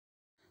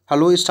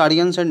Hello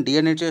स्टाडियंस and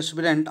DNH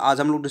student, आज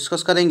हम लोग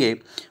डिस्कस करेंगे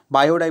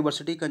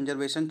बायोडाइवर्सिटी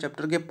कंजर्वेशन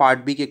चैप्टर के पार्ट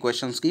बी के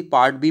क्वेश्चंस की।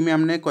 पार्ट बी में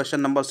हमने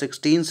क्वेश्चन नंबर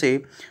 16 से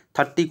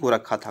 30 को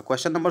रखा था।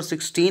 क्वेश्चन नंबर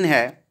 16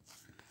 है,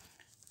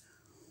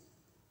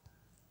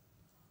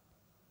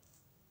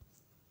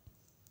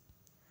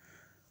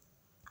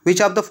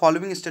 which of the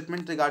following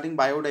statement regarding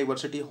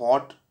biodiversity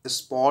hot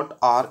spot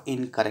are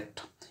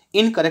incorrect.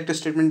 Incorrect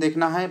statement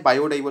देखना है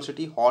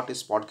बायोडाइवर्सिटी हॉट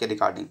स्पॉट के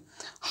रिगार्डिंग।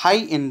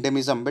 हाई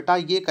एंडेमिज्म, बेटा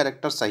ये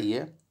करेक्टर सही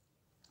है।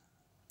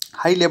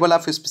 High level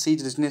of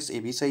species richness, ये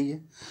भी सही है।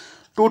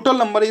 Total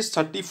number is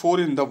 34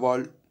 in the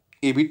world,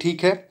 ये भी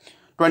ठीक है।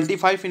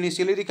 25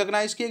 इनिशियली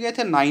रिकॉग्नाइज किए गए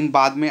थे, 9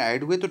 बाद में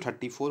ऐड हुए तो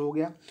 34 हो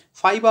गया।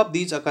 5 of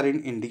these occur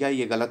in India,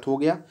 ये गलत हो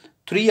गया।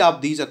 3 of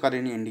these occur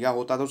in India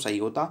होता तो सही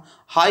होता।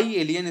 हाई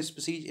एलियन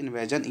स्पीसीज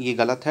इन्वेजन, ये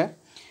गलत है।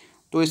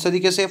 तो इस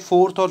तरीके से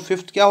फोर्थ और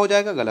फिफ्थ क्या हो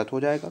जाएगा, गलत हो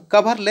जाएगा।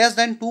 Cover less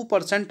than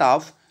 2%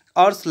 of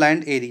earth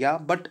land area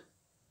but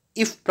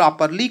if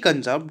properly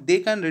conserved they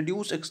can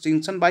reduce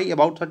extinction by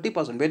about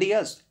 30%। Very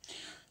yes,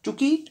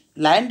 चूंकि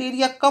लैंड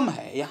एरिया कम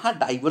है, यहाँ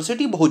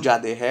डाइवर्सिटी बहुत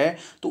ज़्यादा है,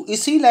 तो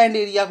इसी लैंड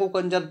एरिया को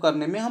कंजर्व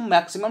करने में हम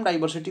मैक्सिमम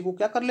डाइवर्सिटी को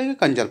क्या कर लेंगे,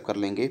 कंजर्व कर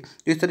लेंगे।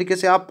 तो इस तरीके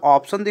से आप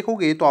ऑप्शन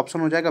देखोगे तो ऑप्शन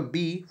हो जाएगा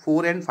B,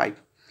 4 and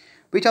 5।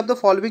 Which of the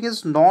following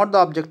is not the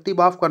objective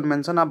of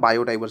convention of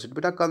biodiversity.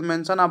 बेटा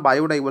कन्वेंशन ऑफ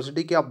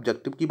बायोडाइवर्सिटी के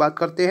ऑब्जेक्टिव की बात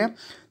करते हैं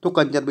तो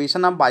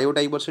कंजर्वेशन ऑफ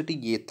बायोडाइवर्सिटी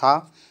ये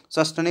था,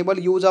 सस्टेनेबल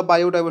यूज ऑफ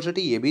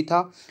बायोडाइवर्सिटी ये भी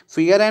था,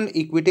 fair and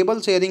equitable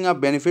sharing of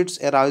benefits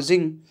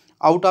arising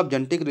out of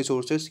genetic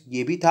resources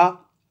ये भी था।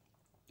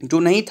 जो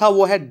नहीं था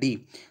वो है D,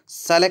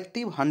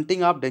 selective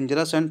hunting of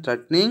dangerous and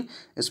threatening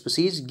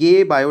species,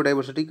 ये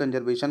बायोडाइवर्सिटी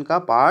कंजर्वेशन का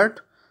पार्ट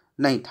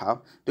नहीं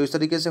था। तो इस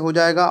तरीके से हो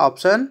जाएगा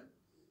option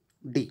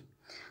D.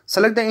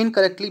 Select the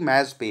incorrectly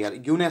match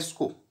pair.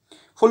 UNESCO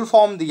full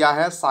form दिया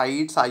है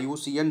साइट्स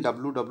IUCN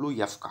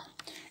WWF का।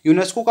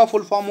 यूनेस्को का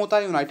फुल फॉर्म होता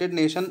है United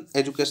nation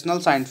educational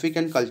scientific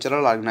and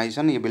cultural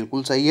organisation, ये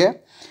बिल्कुल सही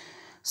है।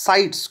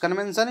 Sites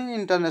convention in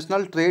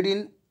international trade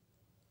in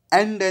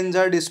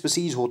endangered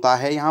species होता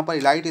है, यहाँ पर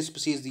इलाइट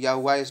स्पीसीज दिया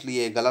हुआ है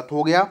इसलिए गलत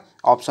हो गया,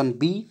 option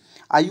B.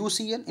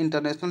 IUCN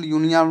international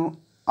union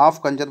of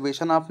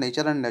conservation of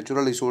nature and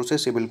natural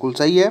resources, ये बिल्कुल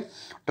सही है।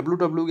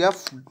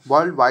 WWF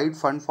world wide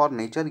fund for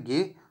nature,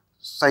 ये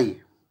सही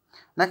है।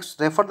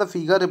 Next, refer the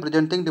figure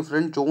representing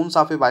different zones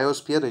of A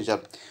biosphere reserve.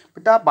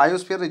 बेटा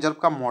बायोस्फीयर रिजर्व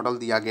का model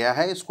दिया गया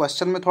है। इस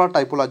क्वेश्चन में थोड़ा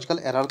टाइपोलॉजिकल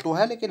एरर तो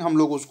है, लेकिन हम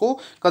लोग उसको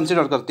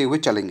कंसिडर करते हुए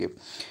चलेंगे।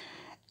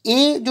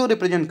 ए जो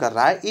रिप्रेजेंट कर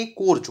रहा है, ए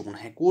कोर जोन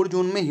है। कोर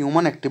जोन में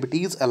ह्यूमन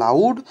एक्टिविटीज़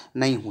अलाउड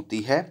नहीं होती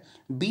है।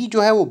 बी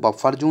जो है वो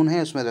बफर जोन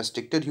है, उसमें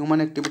रेस्ट्रिक्टेड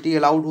ह्यूमन एक्टिविटी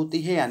अलाउड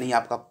होती है, यानी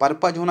आपका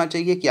पर्पज होना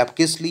चाहिए कि आप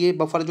किस लिए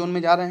बफर जोन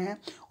में जा रहे हैं।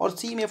 और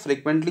सी में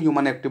फ्रिक्वेंटली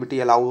ह्यूमन एक्टिविटी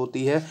अलाउड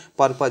होती है,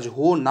 पर्पज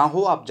हो ना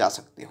हो आप जा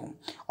सकते हो।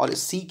 और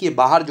सी के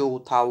बाहर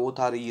जो था वो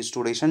था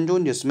रिस्टोरेशन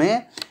जोन,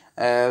 जिसमें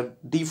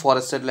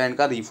डिफॉरेस्टेड लैंड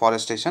का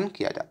रिफॉरेस्टेशन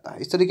किया जाता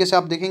है। इस तरीके से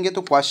आप देखेंगे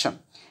तो क्वेश्चन,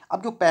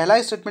 अब जो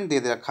पहला स्टेटमेंट दे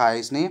रखा है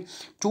इसने,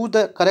 choose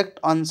the correct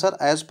answer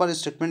as per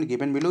statement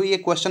given below, ये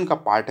क्वेश्चन का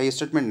पार्ट है, ये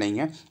स्टेटमेंट नहीं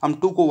है। हम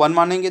 2 को 1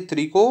 मानेंगे,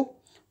 3 को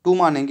 2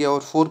 मानेंगे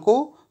और 4 को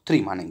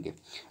 3 मानेंगे।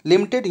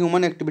 Limited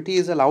human activity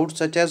is allowed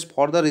such as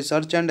for the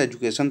research and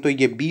education, तो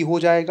ये बी हो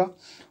जाएगा।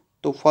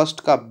 तो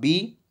फर्स्ट का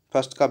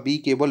बी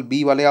केवल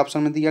बी वाले ऑप्शन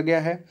में दिया गया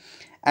है।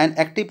 And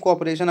active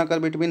cooperation occur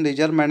between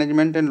reserve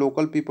management and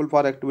local people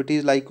for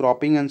activities like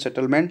cropping and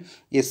settlement,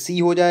 ये सी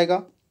हो जाएगा।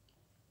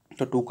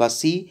 तो 2 का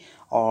सी।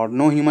 और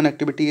no human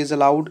activity is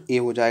allowed, ए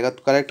हो जाएगा।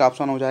 तो करेक्ट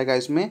ऑप्शन हो जाएगा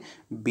इसमें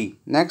B.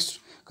 Next,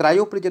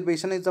 cryo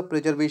preservation is the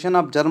preservation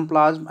of germ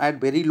plasm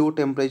at very low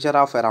temperature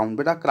of around.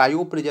 बेटा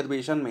क्रायो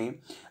प्रिजर्वेशन में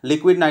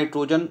लिक्विड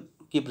नाइट्रोजन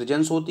की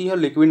प्रेजेंस होती है।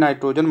 लिक्विड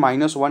नाइट्रोजन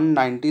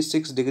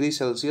 -196 डिग्री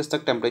सेल्सियस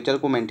तक टेम्परेचर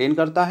को मेंटेन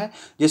करता है,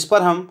 जिस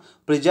पर हम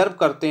प्रिजर्व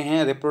करते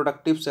हैं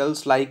reproductive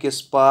cells like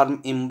sperm,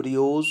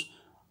 embryos,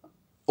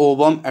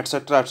 ovum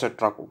etcetera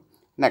etcetera को।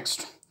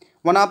 Next,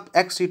 one of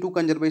XC2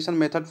 conservation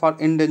method for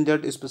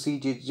endangered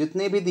species,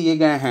 जितने भी दिए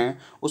गए हैं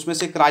उसमें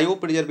से क्रायो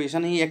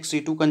प्रिजर्वेशन ही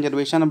XC2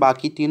 कंजर्वेशन है,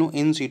 बाकी तीनों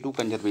InSitu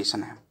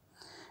कंजर्वेशन है।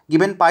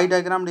 Given pie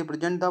diagram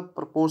represent the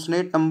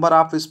proportionate number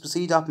of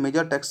species of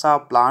major taxa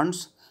of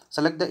plants,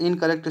 select the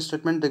incorrect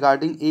statement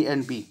regarding A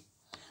and B।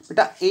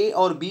 बेटा A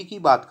और B की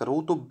बात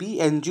करो तो B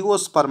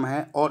एंजियोस्पर्म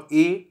है और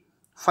A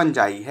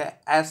फंजाई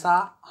है,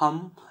 ऐसा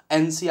हम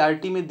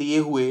NCERT में दिए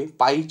हुए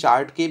पाई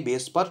चार्ट के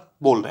बेस पर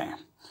बोल रहे हैं।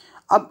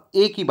 अब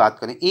ए की बात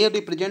करें, A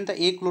represent the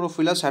A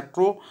chlorophyllous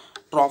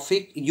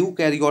heterotrophic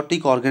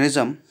eukaryotic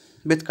organism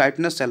with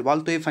chitinous cell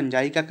wall, तो ये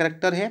फंजाई का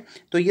करेक्टर है,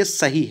 तो ये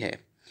सही है।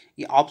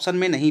 ये ऑप्शन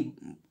में नहीं,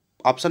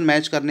 ऑप्शन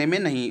मैच करने में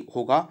नहीं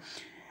होगा।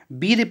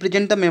 B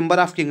represent the member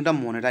of kingdom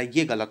Monera,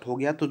 ये गलत हो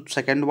गया, तो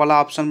सेकंड वाला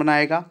ऑप्शन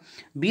बनाएगा।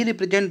 बी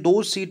रिप्रेजेंट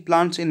दो seed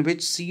plants in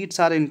which seeds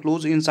are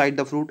enclose inside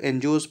the fruit,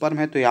 angiosperm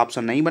है, तो ये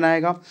ऑप्शन नहीं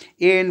बनाएगा।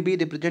 A and B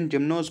represent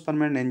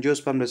gymnosperm and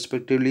angiosperm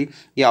respectively,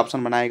 ये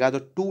ऑप्शन बनाएगा। तो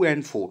 2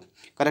 एंड 4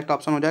 करेक्ट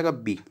ऑप्शन हो जाएगा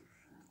B.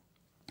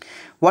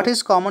 What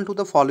is common to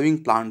the following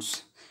plants.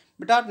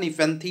 बेटा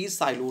निफेंथीस,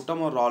 साइलोटम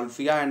और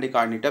रॉल्फिया एंड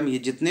कार्निटम, ये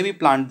जितने भी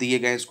प्लांट दिए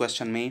गए इस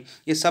क्वेश्चन में,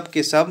 ये सब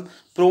के सब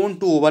प्रोन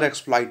टू ओवर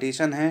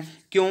एक्सप्लॉइटेशन है।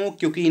 क्यों?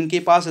 क्योंकि इनके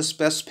पास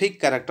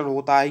स्पेसिफिक कैरेक्टर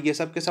होता है, ये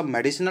सब के सब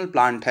मेडिसिनल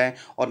प्लांट है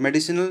और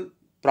मेडिसिनल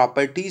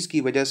प्रॉपर्टीज़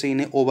की वजह से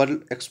इन्हें ओवर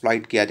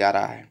एक्सप्लॉइट किया जा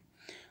रहा है।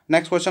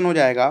 नेक्स्ट क्वेश्चन हो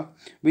जाएगा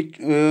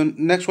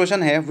नेक्स्ट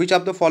क्वेश्चन है which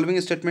of the following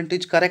statement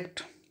is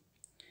correct.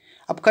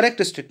 अब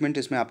करेक्ट स्टेटमेंट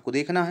इसमें आपको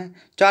देखना है,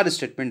 4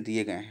 स्टेटमेंट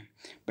दिए गए हैं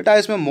बेटा।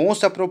 इसमें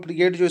मोस्ट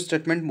अप्रोप्रिएट जो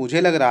स्टेटमेंट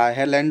मुझे लग रहा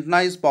है, लेंटना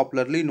is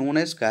popularly known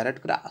as carrot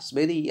grass.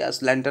 Very yes,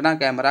 लेंटना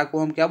camera को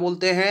हम क्या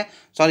बोलते हैं,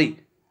 सॉरी,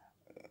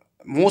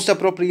 मोस्ट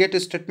अप्रोप्रिएट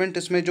स्टेटमेंट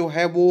इसमें जो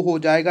है वो हो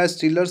जाएगा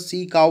stealer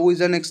C cow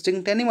is an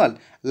extinct animal.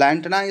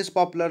 लैंटना is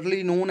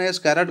popularly known as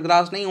carrot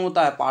grass नहीं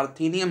होता है,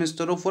 parthenium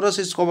hysterophorus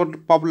is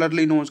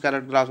popularly known as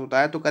carrot grass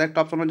होता है, तो करेक्ट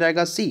ऑप्शन हो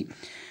जाएगा सी।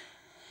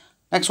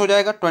 नेक्स्ट हो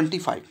जाएगा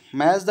 25,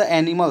 match the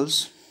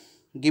animals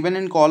given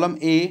in column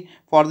A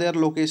for their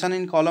location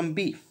in column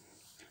B.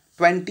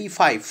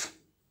 25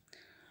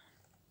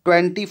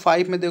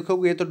 में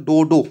देखोगे तो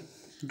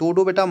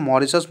डोडो बेटा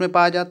मॉरिशस में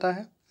पाया जाता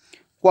है,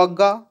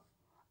 क्वग्गा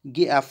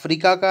ये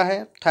अफ्रीका का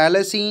है,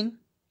 थैलेसीन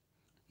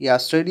ये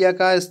ऑस्ट्रेलिया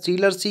का है,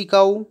 स्टीलर सी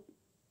काऊ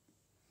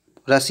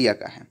रसिया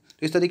का है। तो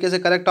इस तरीके से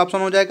करेक्ट ऑप्शन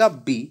हो जाएगा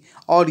बी,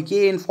 और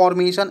ये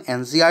इन्फॉर्मेशन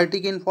एनसीईआरटी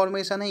की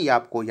इन्फॉर्मेशन है, ये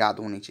आपको याद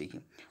होनी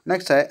चाहिए।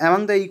 नेक्स्ट है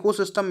among the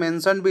ecosystem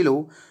mentioned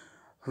below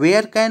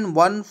where can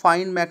one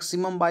find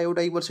maximum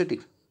biodiversity.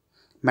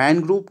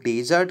 Mangrove,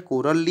 desert,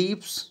 coral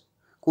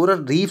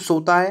reefs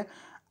होता है,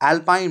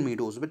 एल्पाइन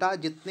मीडोज। बेटा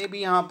जितने भी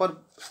यहाँ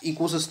पर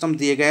इकोसिस्टम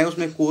दिए गए हैं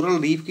उसमें कोरल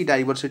रीफ की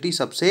डाइवर्सिटी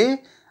सबसे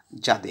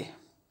ज़्यादा है,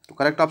 तो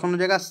करेक्ट ऑप्शन हो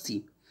जाएगा सी।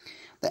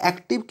 The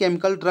active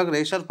chemical drug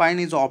reserpine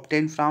is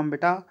obtain from,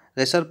 बेटा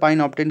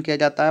रेसरपाइन ऑब्टेन किया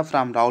जाता है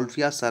फ्रॉम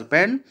राउल्फिया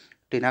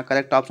सर्पेंटिना,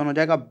 करेक्ट ऑप्शन हो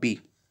जाएगा B.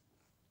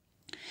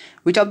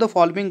 Which of the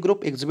following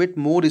group exhibit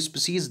more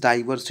species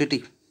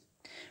diversity.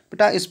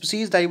 बेटा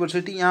स्पीसीज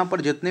डाइवर्सिटी यहाँ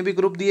पर जितने भी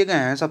ग्रुप दिए गए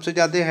हैं सबसे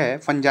ज़्यादा है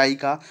फंजाई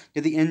का,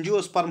 यदि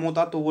एंजियोस्पर्म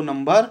होता तो वो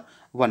नंबर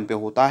 1 पे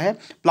होता है।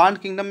 प्लांट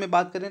किंगडम में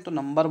बात करें तो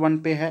नंबर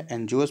 1 पे है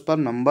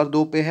एंजियोस्पर्म, नंबर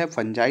 2 पे है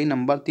फंजाई,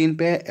 नंबर 3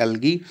 पे है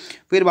एल्गी,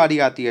 फिर बारी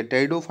आती है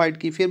टेरिडोफाइट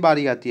की, फिर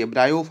बारी आती है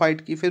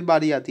ब्रायोफाइट की, फिर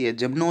बारी आती है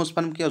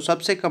जिम्नोस्पर्म की, और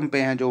सबसे कम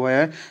पे हैं जो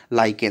है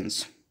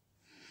lichens.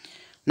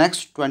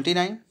 Next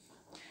 29,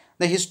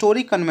 the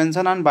historic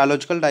convention on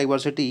biological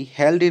diversity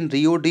held in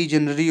Rio de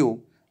Janeiro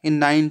in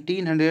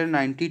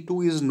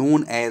 1992 is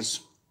known as,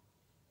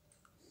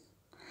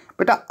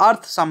 बेटा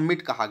अर्थ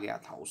समिट कहा गया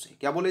था उसे,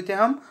 क्या बोले थे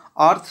हम,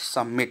 अर्थ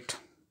summit,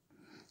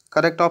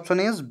 correct option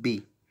is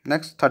B.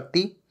 Next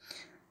 30,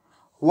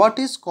 what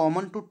is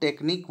common to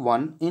technique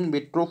 1 in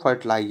vitro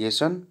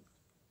fertilisation,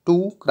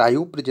 2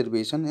 cryo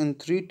preservation and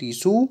 3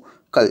 tissue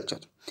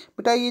culture.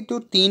 बेटा ये जो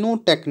तीनों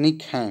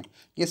टेक्निक हैं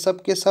ये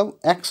सब के सब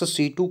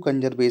ex-situ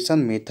कंजर्वेशन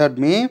मेथड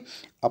में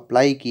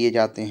अप्लाई किए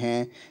जाते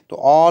हैं, तो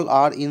all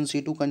are in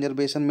situ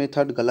conservation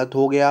method गलत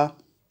हो गया,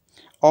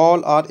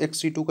 all are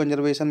ex-situ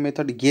conservation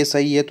method ये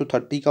सही है, तो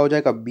 30 का हो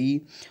जाएगा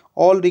B.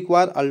 All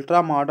require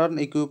ultra modern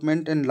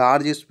equipment in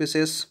large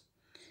spaces,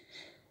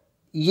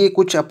 ये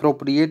कुछ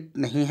अप्रोप्रिएट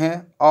नहीं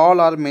है।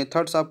 All are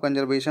methods of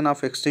conservation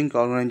of extinct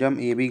organism,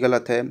 ये भी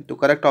गलत है, तो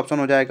करेक्ट ऑप्शन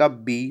हो जाएगा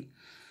बी।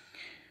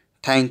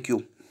 Thank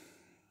you.